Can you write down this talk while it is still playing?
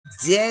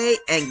day,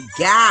 and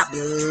God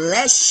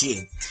bless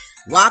you.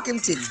 Welcome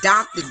to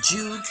Dr.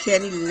 Jude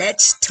Kenny.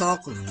 Let's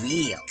talk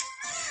real.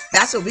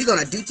 That's what we're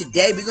going to do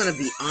today. We're going to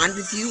be on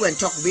with you and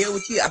talk real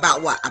with you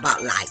about what?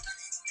 About life.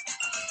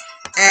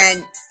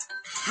 And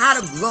how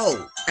to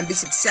grow and be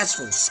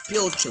successful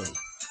spiritually,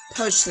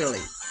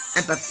 personally,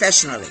 and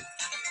professionally.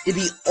 To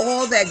be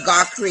all that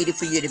God created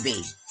for you to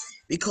be.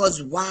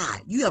 Because why?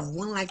 You have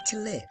one life to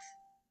live.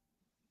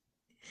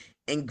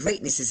 And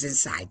greatness is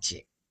inside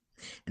you.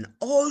 And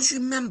always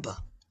remember,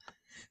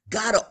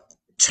 God will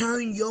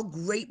turn your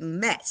great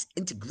mess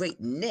into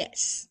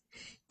greatness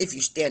if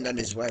you stand on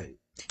his word.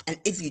 And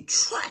if you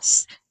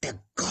trust the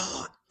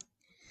God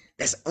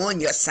that's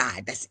on your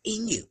side, that's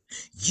in you,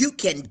 you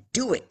can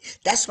do it.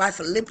 That's why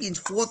Philippians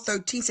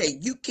 4:13 says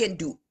you can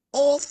do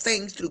all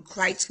things through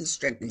Christ who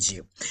strengthens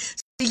you. So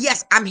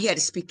yes, I'm here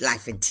to speak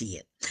life into you.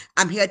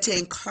 I'm here to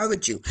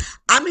encourage you.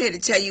 I'm here to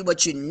tell you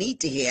what you need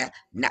to hear,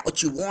 not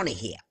what you want to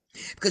hear.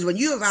 Because when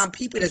you're around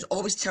people that's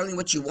always telling you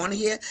what you want to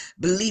hear,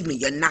 believe me,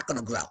 you're not going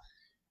to grow.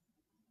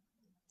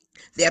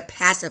 They're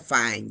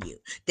pacifying you.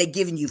 They're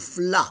giving you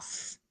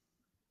fluff,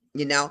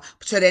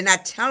 so they're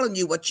not telling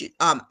you what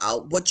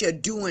you're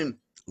doing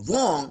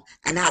wrong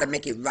and how to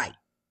make it right.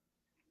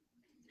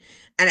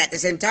 And at the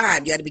same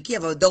time, you got to be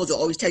careful of those who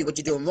always tell you what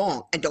you're doing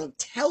wrong and don't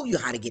tell you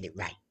how to get it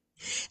right.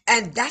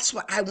 And that's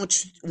what I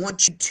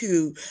want you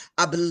to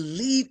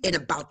believe in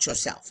about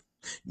yourself.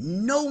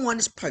 No one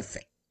is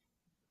perfect.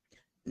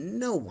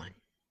 No one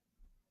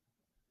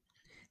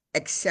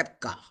except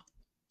God.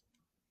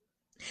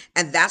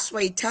 And that's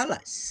why he tells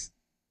us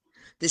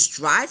to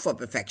strive for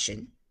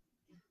perfection.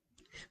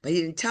 But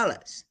he didn't tell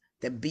us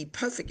to be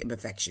perfect in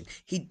perfection.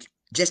 He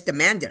just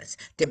demanded us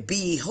to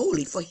be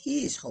holy, for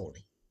he is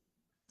holy.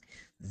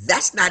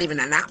 That's not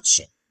even an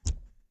option.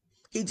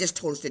 He just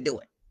told us to do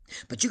it.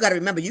 But you got to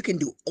remember, you can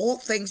do all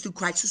things through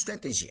Christ who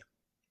strengthens you.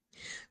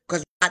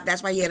 Because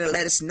that's why he had to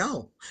let us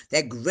know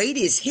that great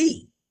is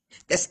he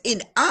that's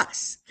in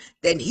us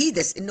than he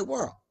that's in the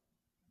world.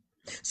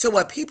 So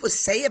what people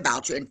say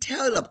about you and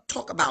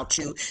talk about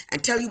you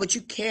and tell you what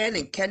you can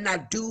and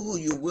cannot do, who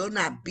you will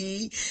not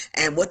be,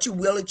 and what you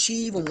will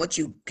achieve and what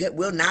you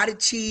will not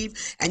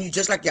achieve, and you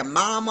just like your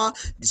mama,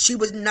 she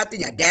was nothing,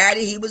 your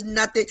daddy, he was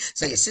nothing,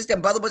 so your sister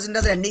and brother was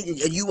nothing,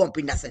 and you won't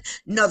be nothing.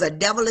 No, the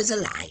devil is a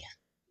liar.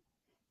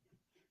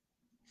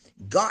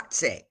 God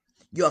said,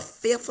 you're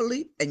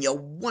fearfully and you're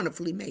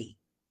wonderfully made.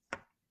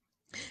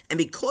 And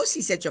because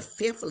he said you're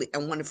fearfully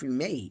and wonderfully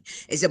made,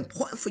 it's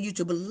important for you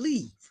to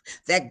believe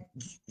that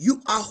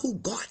you are who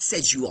God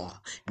says you are,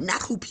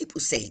 not who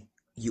people say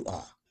you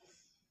are.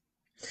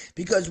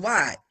 Because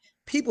why?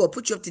 People will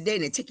put you up today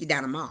and they take you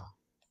down tomorrow.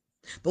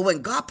 But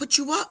when God put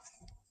you up,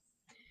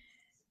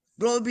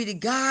 glory be to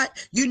God,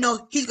 you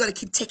know he's going to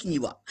keep taking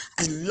you up.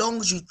 As long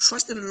as you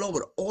trust in the Lord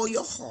with all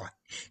your heart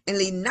and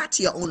lean not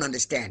to your own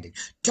understanding.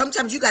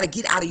 Sometimes you got to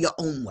get out of your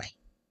own way.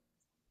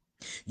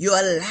 You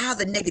allow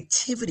the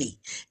negativity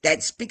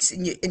that speaks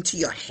into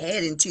your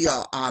head, into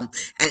your and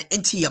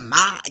into your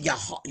mind, your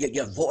heart,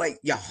 your voice,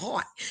 your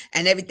heart,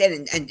 and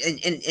everything,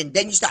 and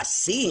then you start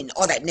seeing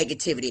all that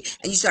negativity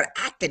and you start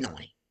acting on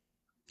it.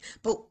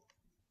 But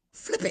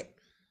flip it,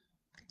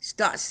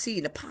 start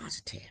seeing the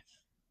positive.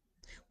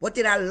 What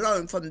did I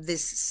learn from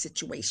this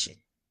situation?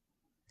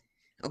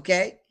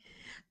 Okay,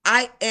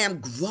 I am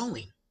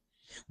growing.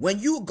 When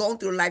you're going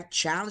through a life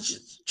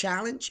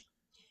challenge,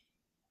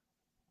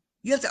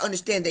 you have to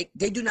understand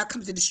they do not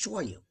come to destroy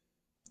you.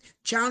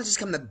 Challenges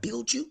come to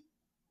build you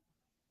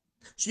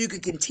so you can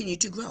continue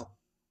to grow.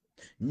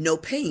 No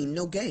pain,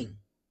 no gain.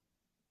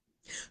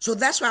 So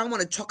that's why I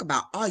want to talk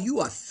about, are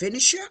you a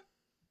finisher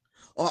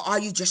or are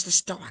you just a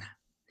starter?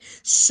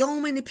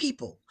 So many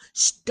people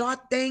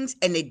start things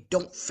and they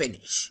don't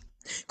finish.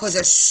 Because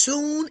as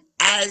soon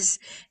as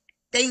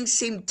things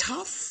seem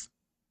tough,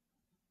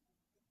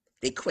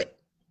 they quit.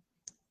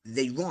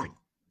 They run.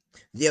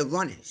 They're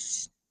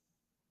runners.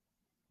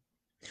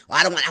 Oh,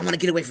 I want to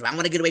get away from it. I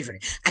want to get away from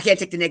it. I can't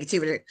take the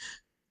negativity.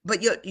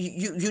 But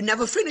you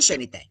never finish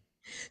anything.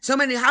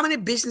 How many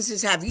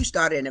businesses have you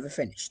started and never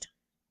finished?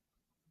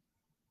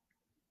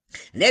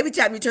 And every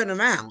time you turn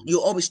around,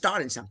 you're always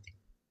starting something.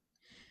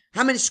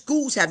 How many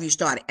schools have you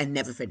started and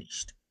never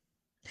finished?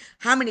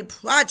 How many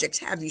projects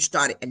have you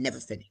started and never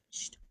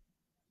finished?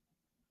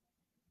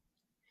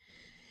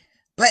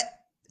 But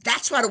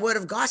that's why the word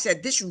of God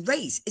said this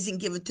race isn't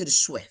given to the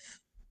swift,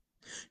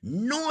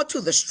 nor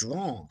to the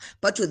strong,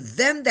 but to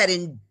them that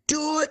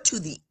endure to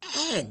the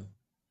end.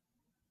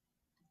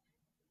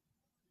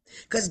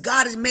 Because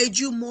God has made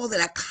you more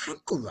than a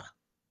conqueror.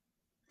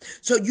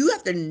 So you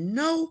have to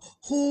know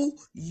who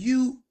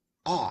you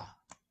are.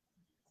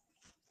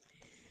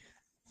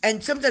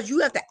 And sometimes you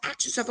have to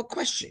ask yourself a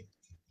question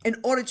in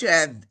order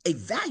to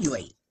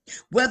evaluate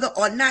whether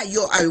or not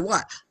you're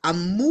a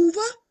mover,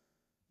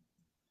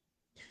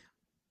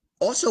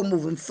 also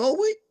moving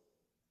forward,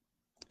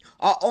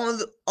 or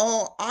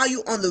are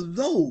you on the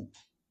road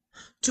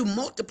to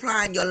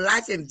multiplying your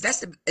life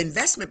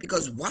investment?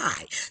 Because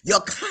why?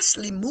 You're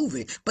constantly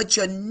moving, but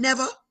you're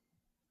never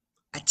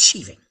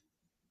achieving.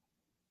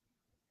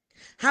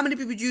 How many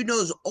people do you know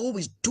is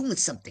always doing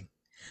something,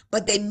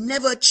 but they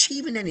never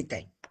achieving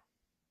anything?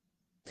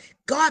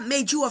 God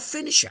made you a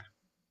finisher.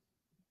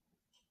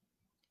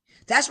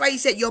 That's why he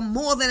said you're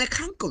more than a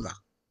conqueror.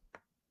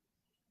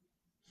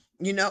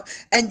 You know,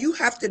 and you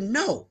have to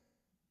know,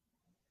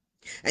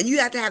 and you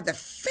have to have the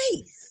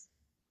faith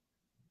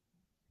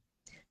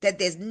that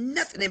there's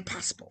nothing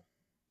impossible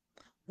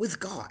with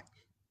God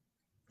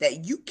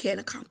that you can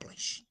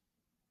accomplish.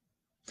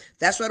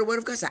 That's why the word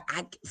of God said,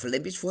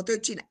 Philippians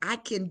 4:13, I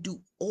can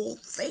do all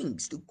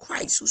things through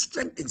Christ who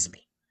strengthens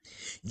me.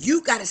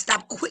 You got to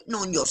stop quitting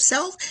on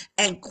yourself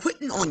and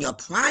quitting on your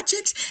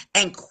projects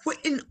and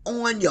quitting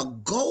on your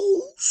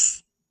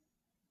goals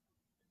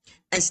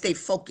and stay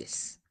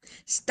focused.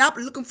 Stop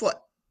looking for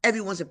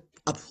everyone's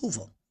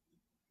approval.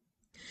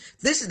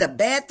 This is the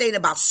bad thing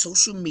about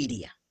social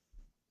media.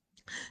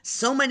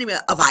 So many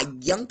of our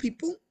young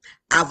people,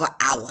 our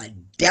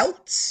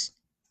adults,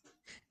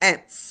 and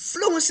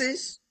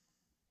influencers,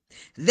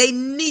 they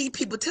need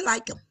people to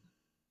like them.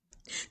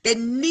 They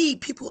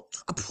need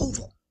people's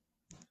approval.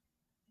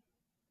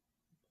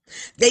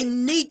 They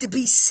need to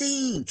be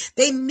seen.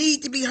 They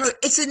need to be heard.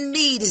 It's a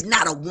need. It's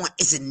not a want.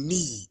 It's a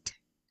need.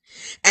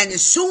 And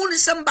as soon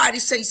as somebody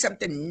says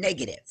something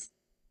negative,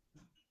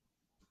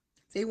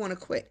 they want to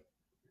quit.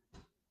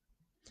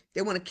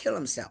 They want to kill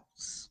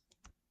themselves.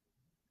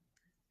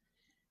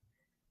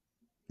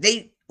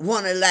 They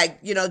want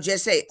to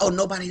just say, oh,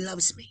 nobody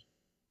loves me.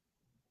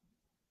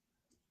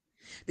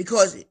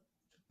 Because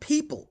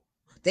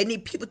they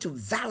need people to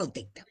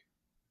validate them.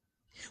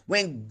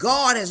 When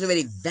God has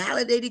already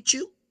validated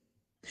you,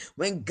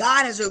 when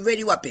God has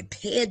already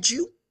prepared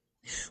you,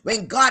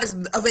 when God has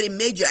already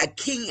made you a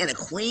king and a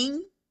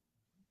queen,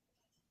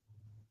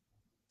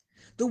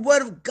 the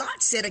word of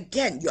God said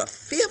again, you're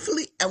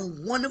fearfully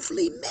and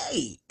wonderfully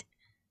made.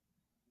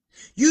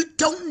 You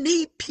don't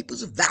need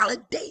people's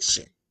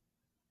validation.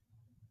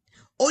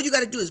 All you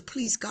got to do is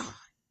please God.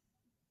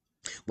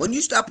 When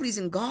you start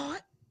pleasing God,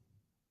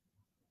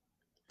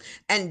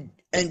 and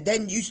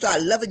then you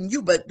start loving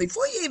you, but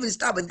before you even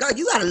start with God,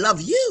 you got to love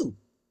you.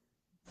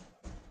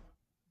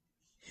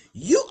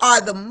 You are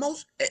the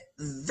most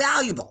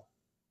valuable,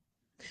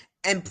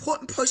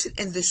 important person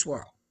in this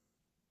world.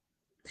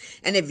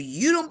 And if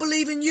you don't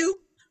believe in you,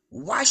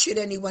 why should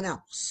anyone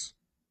else?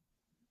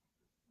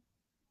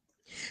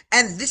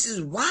 And this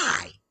is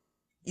why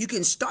you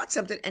can start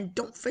something and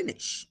don't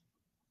finish.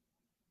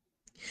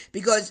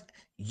 Because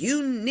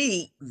you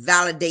need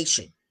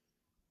validation.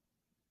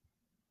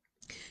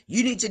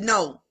 You need to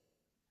know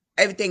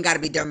everything got to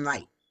be done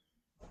right.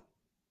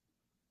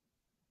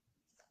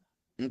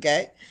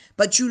 Okay?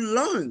 But you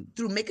learn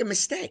through making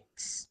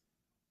mistakes.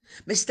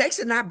 Mistakes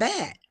are not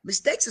bad.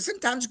 Mistakes are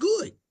sometimes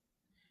good.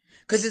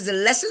 Because it's the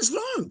lessons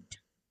learned.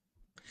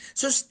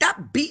 So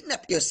stop beating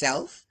up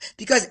yourself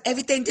because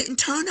everything didn't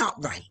turn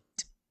out right.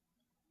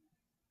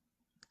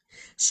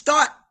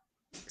 Start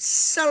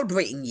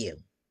celebrating you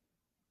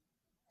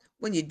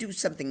when you do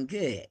something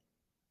good.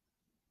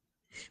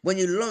 When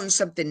you learn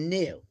something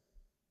new.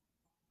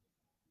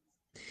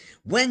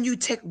 When you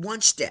take one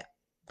step.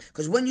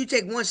 Because when you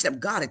take one step,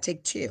 God will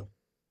take two.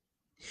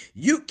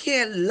 You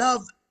can't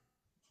love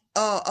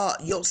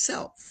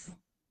yourself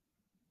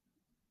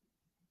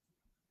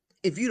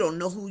if you don't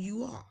know who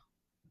you are.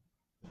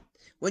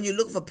 When you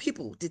look for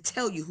people to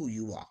tell you who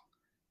you are.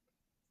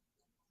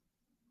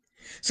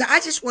 So I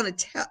just want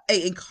to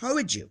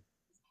encourage you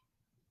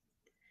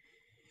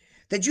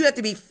that you have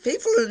to be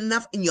faithful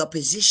enough in your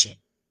position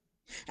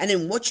and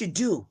in what you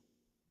do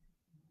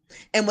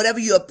and whatever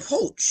you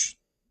approach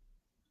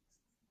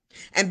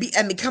and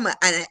become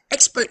an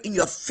expert in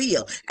your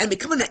field. And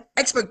becoming an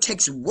expert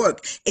takes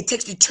work. It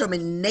takes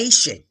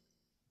determination.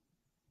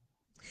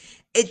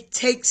 It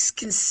takes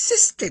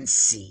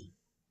consistency.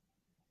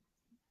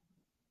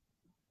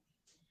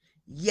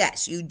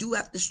 Yes, you do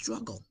have to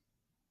struggle.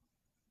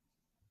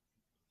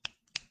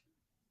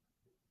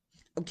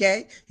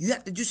 Okay? You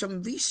have to do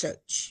some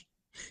research.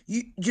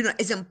 You know,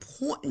 it's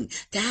important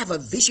to have a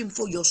vision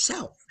for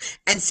yourself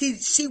and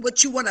see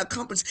what you want to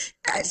accomplish.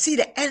 See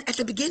the end at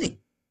the beginning.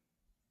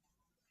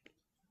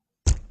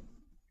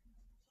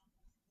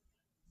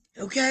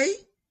 Okay?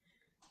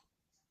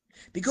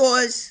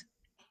 Because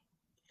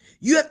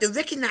you have to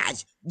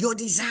recognize your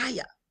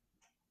desire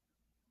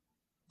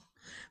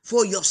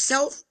for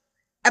yourself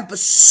and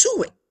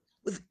pursue it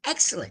with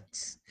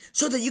excellence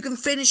so that you can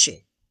finish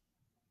it.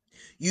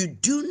 You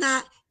do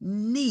not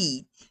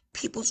need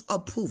people's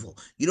approval.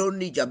 You don't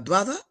need your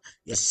brother,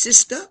 your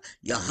sister,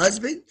 your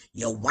husband,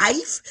 your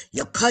wife,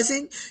 your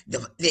cousin,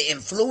 the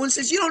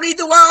influences. You don't need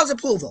the world's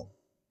approval.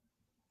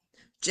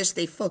 Just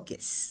stay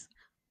focused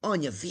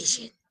on your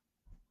vision.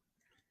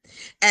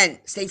 And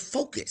stay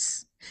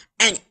focused.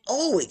 And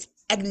always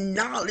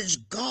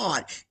acknowledge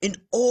God in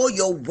all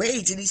your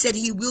ways. And he said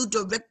he will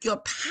direct your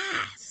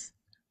path.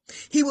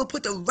 He will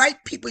put the right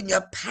people in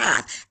your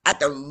path at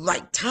the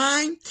right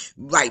time,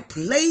 right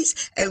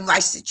place, and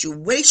right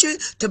situation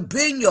to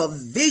bring your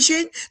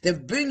vision, to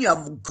bring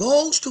your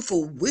goals to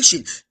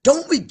fruition.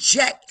 Don't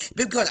reject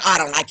because I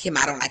don't like him,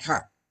 I don't like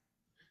her.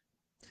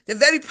 The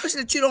very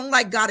person that you don't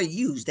like, God will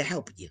use to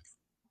help you.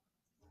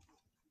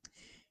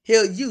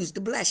 He'll use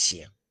to bless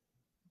you.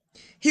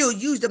 He'll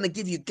use them to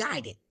give you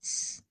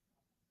guidance.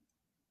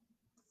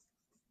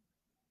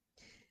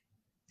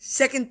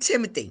 2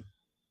 Timothy.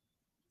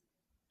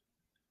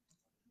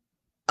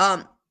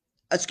 2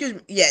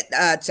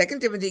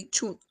 Timothy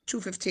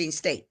 2:15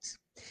 states,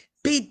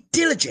 be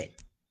diligent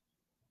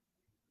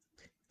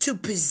to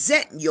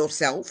present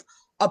yourself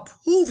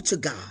approved to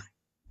God,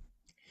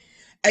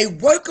 a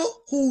worker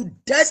who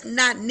does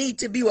not need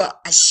to be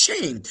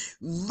ashamed,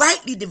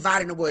 rightly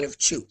dividing the word of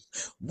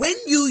truth. When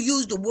you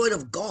use the word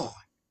of God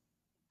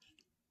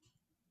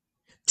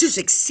to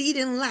succeed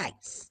in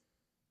life,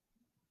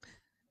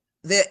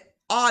 there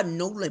are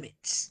no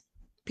limits.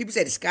 People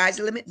say the sky's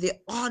the limit. There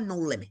are no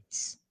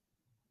limits.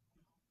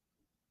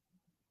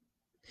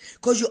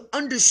 Because you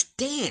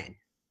understand,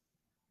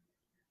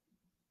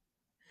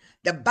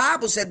 the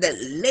Bible said that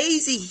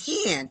lazy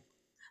hand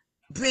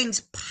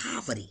brings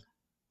poverty.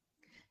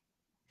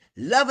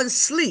 Love and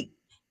sleep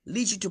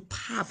leads you to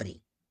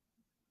poverty.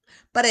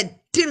 But a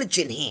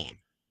diligent hand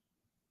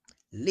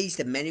leads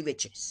to many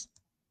riches.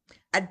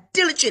 A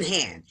diligent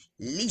hand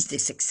leads to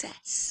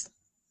success.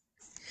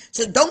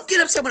 So don't get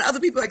upset when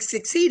other people have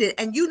succeeded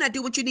and you not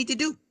do what you need to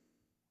do.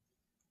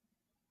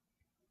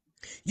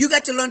 You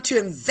got to learn to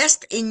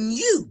invest in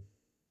you.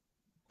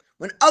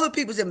 When other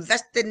people's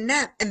invested in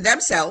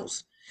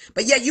themselves,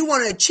 but yet you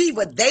want to achieve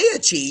what they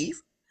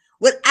achieve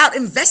without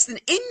investing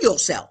in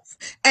yourself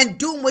and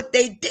doing what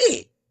they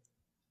did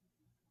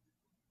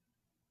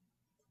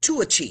to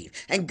achieve.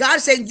 And God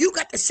is saying, you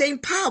got the same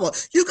power.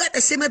 You got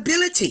the same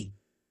ability.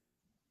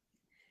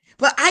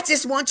 But I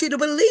just want you to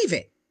believe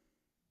it.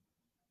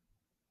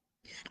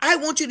 I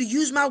want you to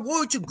use my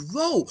word to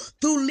grow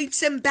through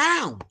leaps and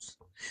bounds.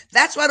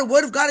 That's why the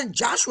word of God in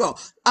Joshua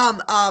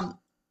 1,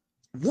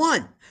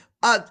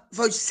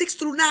 verse 6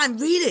 through 9,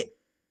 read it.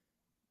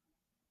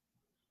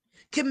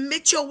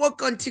 Commit your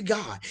work unto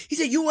God. He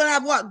said, you will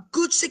have what?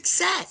 Good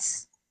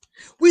success.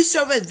 We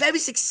serve a very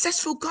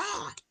successful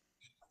God.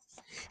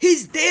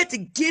 He's there to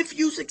give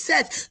you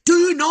success. Do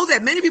you know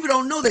that many people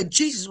don't know that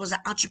Jesus was an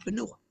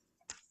entrepreneur?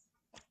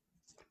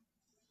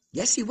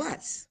 Yes, he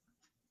was.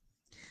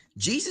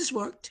 Jesus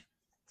worked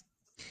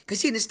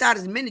because he didn't start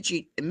his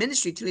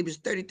ministry till he was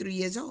 33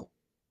 years old.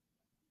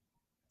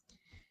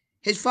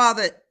 His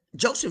father,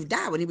 Joseph,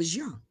 died when he was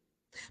young.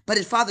 But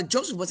his father,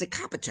 Joseph, was a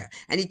carpenter,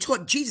 and he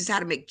taught Jesus how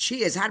to make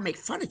chairs, how to make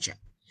furniture.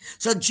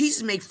 So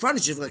Jesus made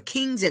furniture for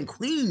kings and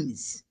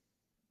queens.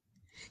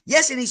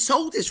 Yes, and he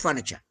sold his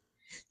furniture.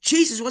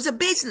 Jesus was a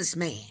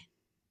businessman.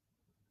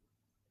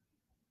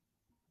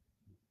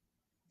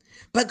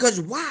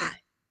 Because why?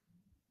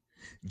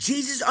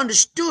 Jesus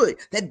understood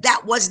that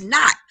that was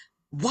not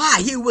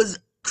why he was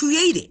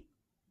created.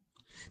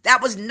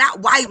 That was not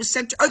why he was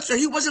sent to earth, so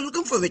he wasn't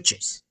looking for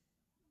riches.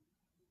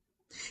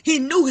 He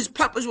knew his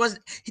purpose was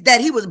that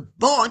he was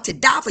born to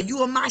die for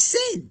you and my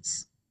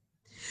sins.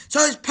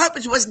 So his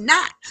purpose was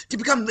not to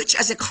become rich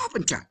as a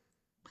carpenter,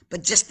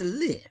 but just to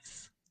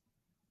live.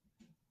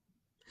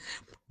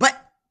 But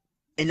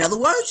in other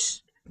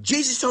words,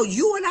 Jesus told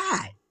you and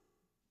I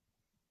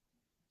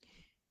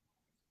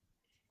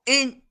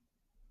in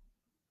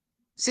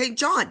St.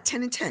 John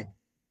 10:10.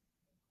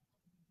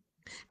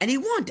 And he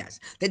warned us,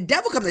 the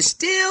devil comes to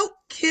steal,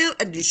 kill,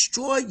 and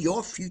destroy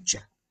your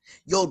future,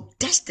 your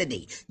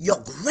destiny,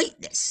 your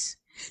greatness,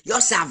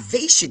 your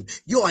salvation,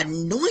 your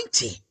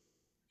anointing,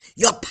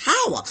 your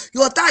power,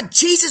 your authority.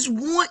 Jesus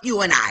warned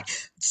you and I.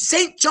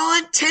 St.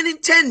 John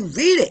 10:10,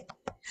 read it.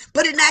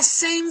 But in that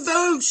same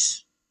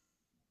verse,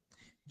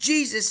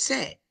 Jesus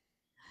said,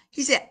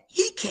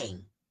 he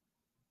came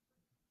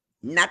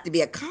not to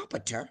be a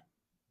carpenter,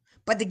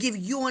 but to give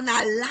you and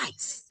I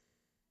life.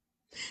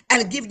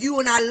 And to give you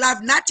and I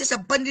life not just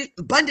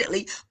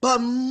abundantly, but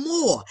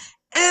more.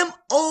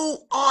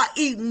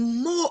 M-O-R-E,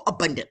 more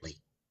abundantly.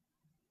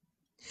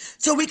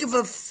 So we can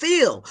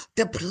fulfill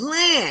the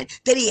plan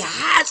that he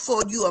has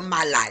for you and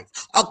my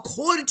life.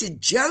 According to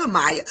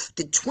Jeremiah,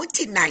 the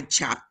 29th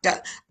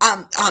chapter,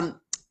 the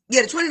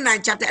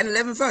 29th chapter and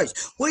 11th verse,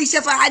 where he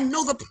said, for I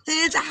know the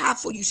plans I have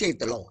for you, saith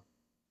the Lord.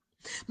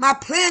 My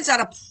plans are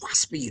to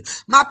prosper you.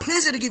 My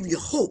plans are to give you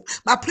hope.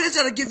 My plans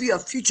are to give you a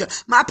future.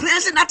 My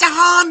plans are not to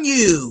harm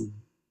you.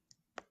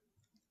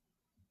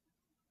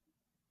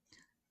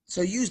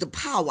 So use the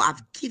power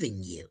I've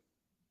given you.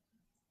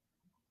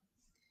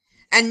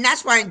 And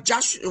that's why in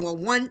Joshua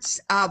 1,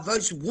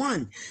 verse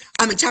 1,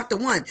 chapter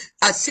 1,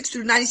 6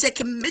 through 9, he said,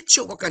 commit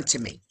your work unto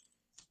me.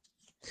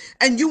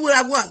 And you will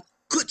have what?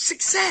 Good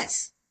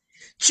success.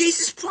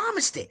 Jesus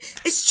promised it.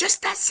 It's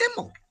just that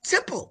simple.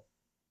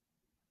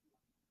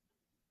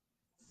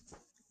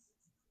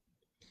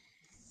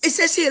 It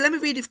says here, let me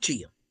read it to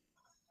you.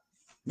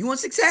 You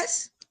want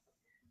success?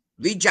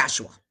 Read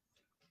Joshua.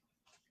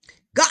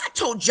 God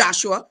told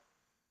Joshua,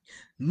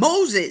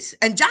 Moses,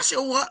 and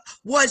Joshua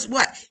was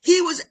what?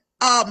 He was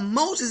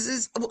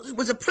Moses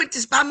was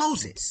apprenticed by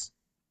Moses.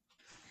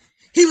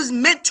 He was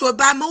mentored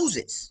by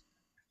Moses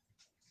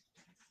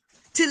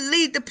to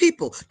lead the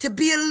people, to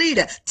be a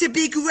leader, to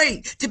be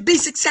great, to be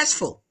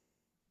successful.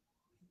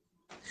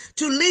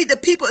 to lead the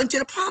people into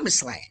the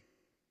promised land.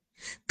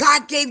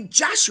 God gave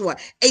Joshua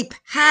a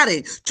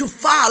pattern to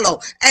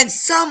follow and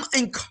some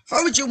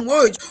encouraging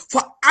words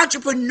for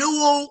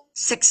entrepreneurial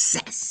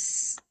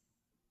success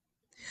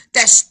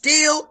that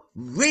still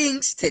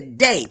rings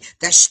today,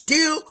 that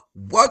still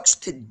works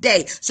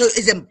today. So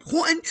it's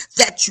important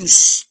that you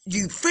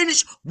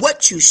finish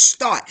what you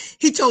start.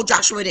 He told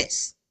Joshua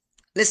this.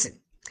 Listen,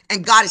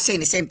 and God is saying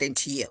the same thing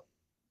to you.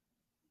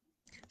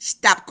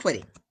 Stop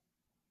quitting.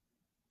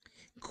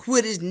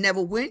 Quitters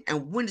never win,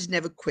 and winners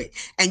never quit.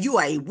 And you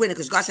are a winner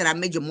because God said, I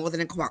made you more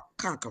than a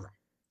conqueror.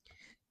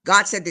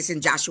 God said this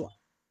in Joshua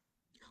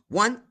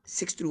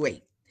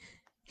 1:6-8.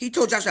 He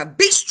told Joshua,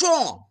 be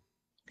strong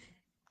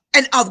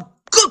and of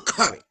good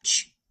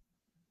courage.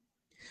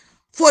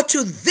 For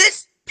to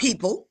this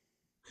people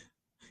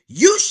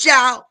you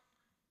shall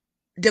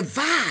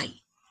divide.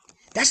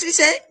 That's what he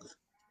said.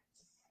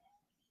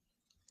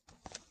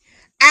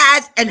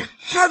 As an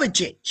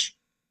inheritance,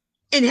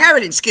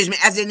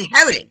 as an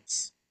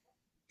inheritance.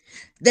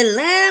 The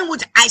land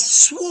which I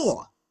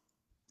swore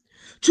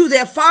to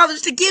their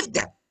fathers to give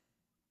them.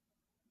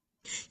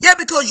 Yeah,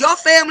 because your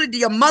family,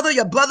 your mother,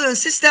 your brother and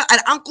sister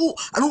and uncle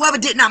and whoever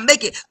did not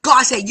make it,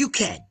 God said you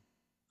can.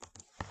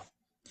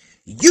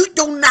 You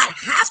do not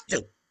have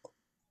to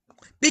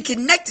be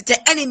connected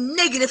to any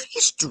negative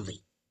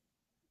history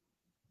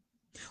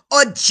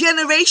or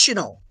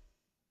generational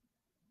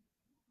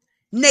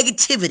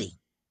negativity.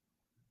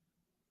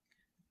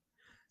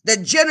 The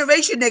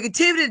generation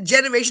negativity, the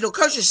generational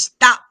curses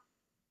stop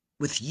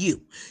with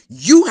you.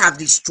 You have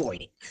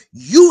destroyed it.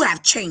 You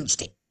have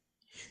changed it.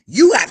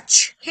 You have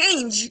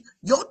changed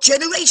your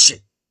generation.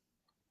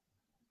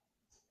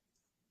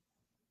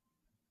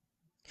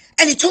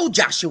 And he told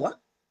Joshua,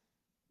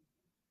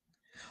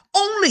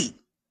 only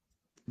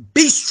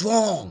be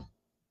strong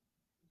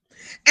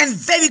and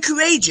very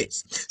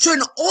courageous. So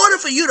in order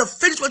for you to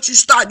finish what you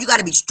start, you got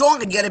to be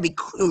strong and you got to be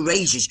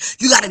courageous.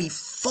 You got to be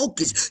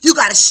focused. You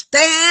got to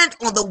stand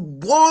on the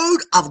word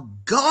of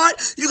God.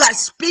 You got to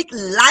speak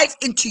life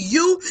into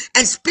you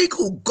and speak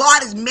who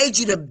God has made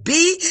you to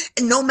be.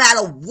 And no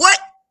matter what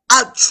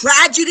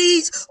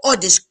tragedies or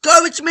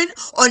discouragement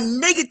or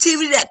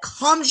negativity that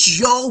comes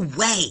your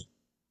way.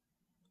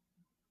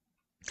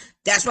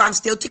 That's why I'm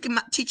still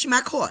teaching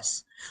my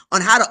course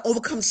on how to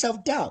overcome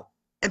self-doubt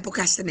and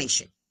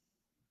procrastination.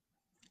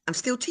 I'm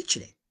still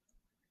teaching it.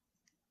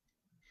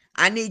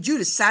 I need you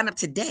to sign up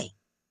today.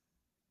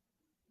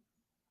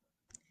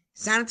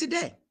 Sign up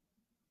today.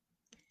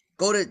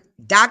 Go to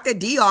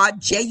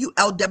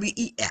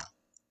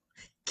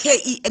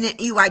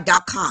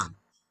DrJulwelKenney.com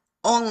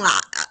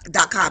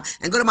online.com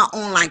and go to my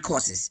online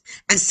courses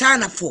and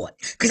sign up for it,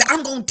 because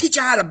I'm going to teach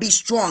you how to be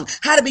strong,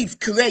 how to be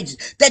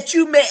courageous, that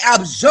you may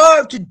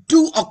observe to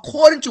do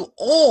according to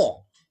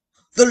all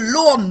the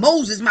law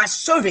Moses my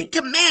servant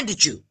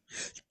commanded you.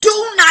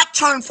 Do not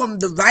turn from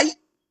the right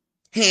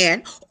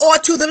hand or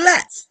to the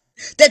left,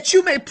 that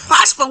you may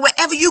prosper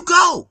wherever you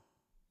go.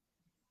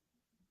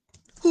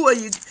 Who are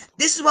you?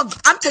 This is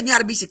what I'm telling you, how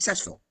to be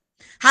successful,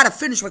 how to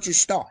finish what you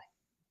start.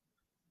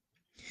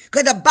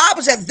 Because the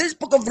Bible says this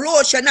book of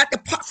law shall not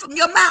depart from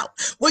your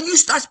mouth. When you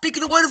start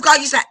speaking the word of God,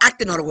 you start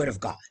acting on the word of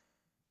God.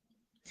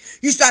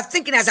 You start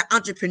thinking as an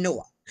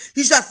entrepreneur.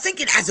 You start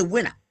thinking as a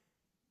winner.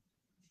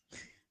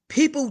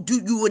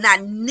 You will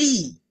not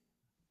need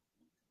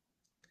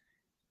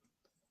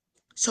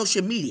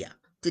social media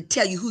to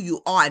tell you who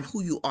you are and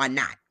who you are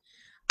not.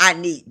 I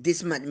need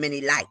this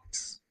many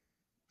likes.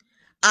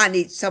 I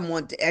need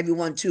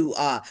everyone to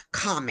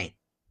comment.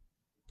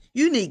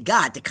 You need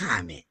God to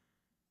comment.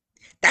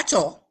 That's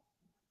all.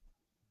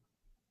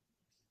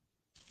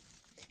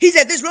 He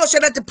said, this law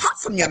shall not depart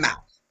from your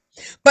mouth,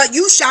 but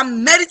you shall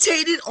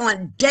meditate it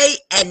on day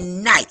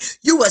and night.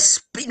 You will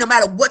speak, no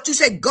matter what you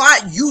say.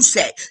 God, you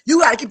said.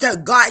 You got to keep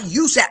telling God,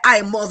 you said I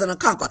am more than a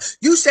conqueror.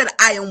 You said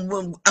I am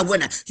a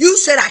winner. You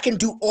said I can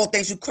do all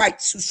things through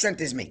Christ who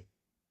strengthens me.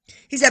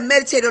 He said,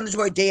 meditate on his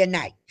word day and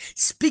night.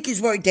 Speak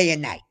his word day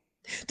and night,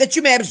 that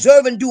you may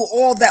observe and do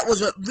all that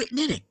was written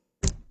in it.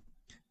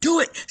 Do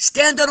it.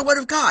 Stand on the word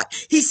of God.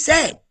 He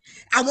said,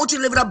 I want you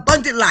to live an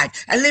abundant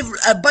life and live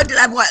life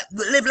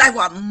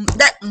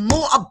that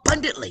more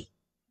abundantly.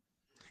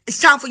 It's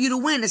time for you to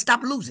win and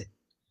stop losing,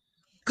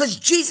 because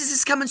Jesus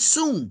is coming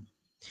soon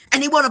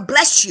and he want to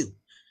bless you,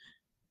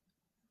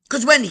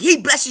 because when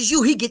he blesses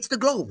you, he gets the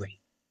glory.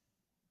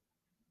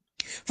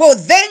 For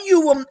then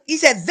he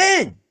said,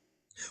 then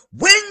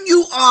when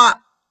you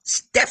are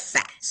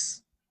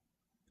steadfast,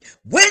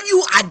 when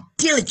you are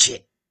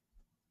diligent,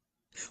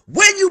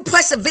 when you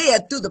persevere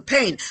through the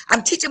pain.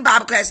 I'm teaching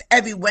Bible class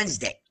every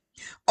Wednesday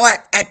or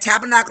at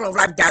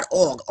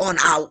tabernacleoflife.org on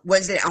our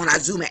Wednesday on our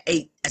Zoom at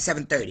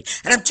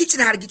 7:30. And I'm teaching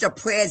how to get your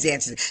prayers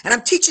answered. And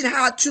I'm teaching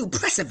how to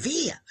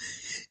persevere.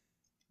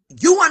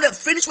 You want to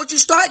finish what you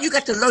start, you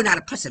got to learn how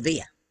to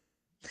persevere.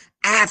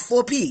 I have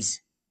 4 P's.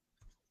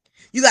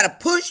 You got to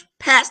push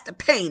past the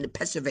pain to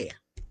persevere,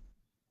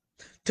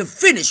 to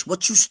finish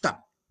what you start.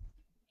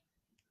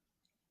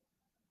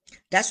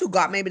 That's who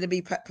God made me to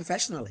be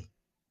professionally.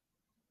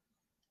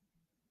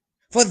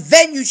 For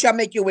then you shall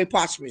make your way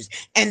prosperous,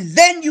 and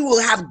then you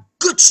will have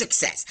good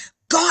success.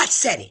 God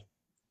said it.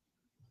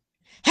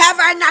 Have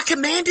I not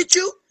commanded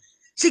you?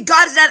 See,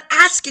 God is not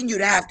asking you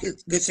to have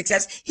good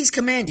success. He's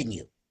commanding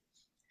you.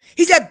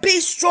 He said, be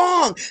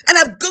strong and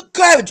have good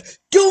courage.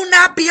 Do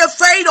not be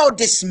afraid or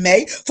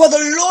dismay, for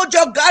the Lord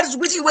your God is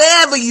with you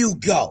wherever you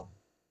go.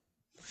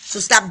 So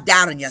stop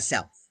doubting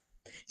yourself.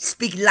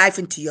 Speak life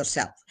into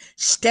yourself.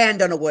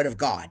 Stand on the word of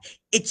God.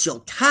 It's your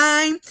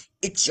time,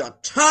 it's your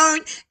turn,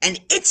 and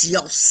it's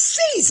your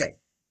season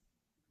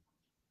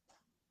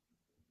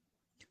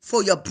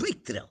for your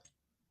breakthrough,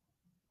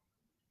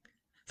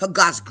 for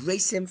God's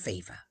grace and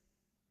favor.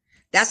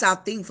 That's our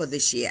theme for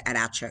this year at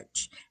our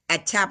church,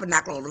 at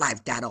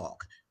tabernacleoflife.org.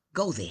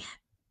 Go there.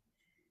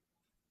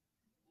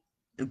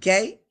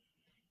 Okay?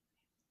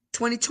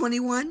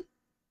 2021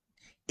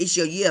 is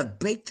your year of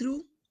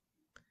breakthrough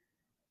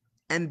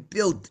and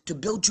to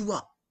build you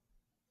up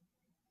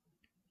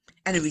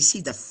and to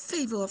receive the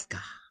favor of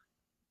God.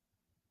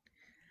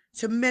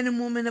 So men and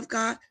women of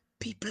God,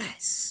 be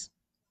blessed.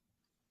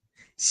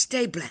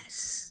 Stay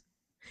blessed.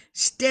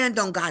 Stand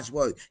on God's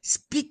word.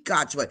 Speak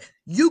God's word.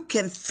 You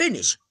can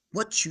finish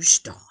what you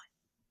start.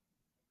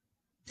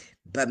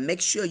 But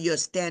make sure you're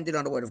standing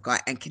on the word of God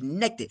and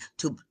connected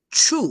to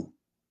true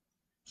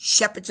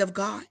shepherds of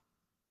God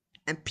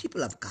and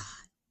people of God.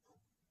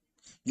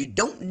 You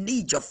don't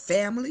need your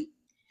family,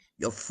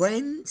 your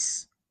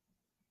friends,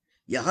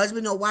 your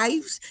husband or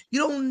wives. You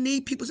don't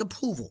need people's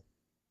approval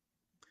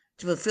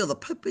to fulfill the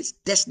purpose,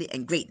 destiny,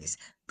 and greatness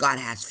God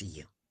has for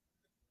you.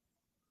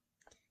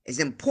 It's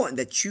important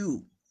that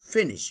you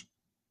finish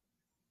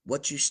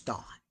what you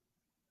start,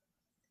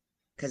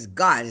 because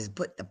God has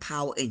put the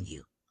power in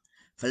you.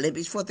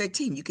 Philippians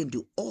 4:13, you can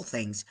do all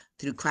things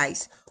through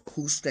Christ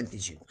who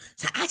strengthens you.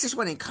 So I just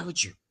want to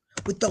encourage you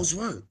with those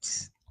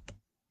words.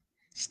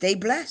 Stay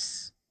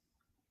blessed.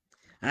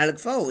 And I look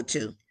forward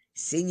to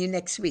seeing you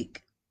next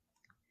week.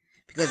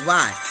 Because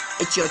why?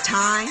 It's your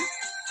time,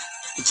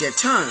 it's your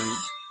turn,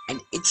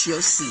 and it's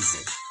your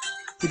season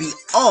to be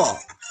all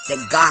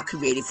that God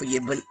created for you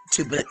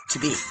to be.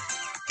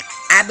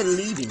 I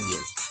believe in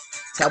you.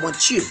 So I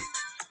want you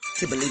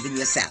to believe in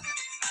yourself.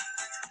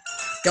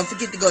 Don't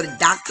forget to go to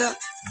Dr.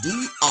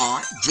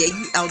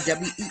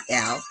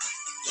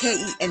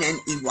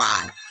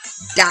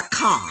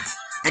 DrJulwelKenney.com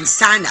and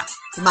sign up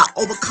for my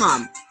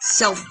Overcome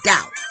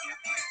Self-Doubt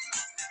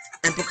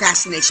and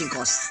Procrastination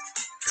course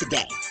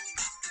today.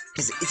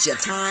 Because it's your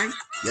time,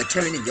 your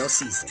turn, and your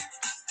season.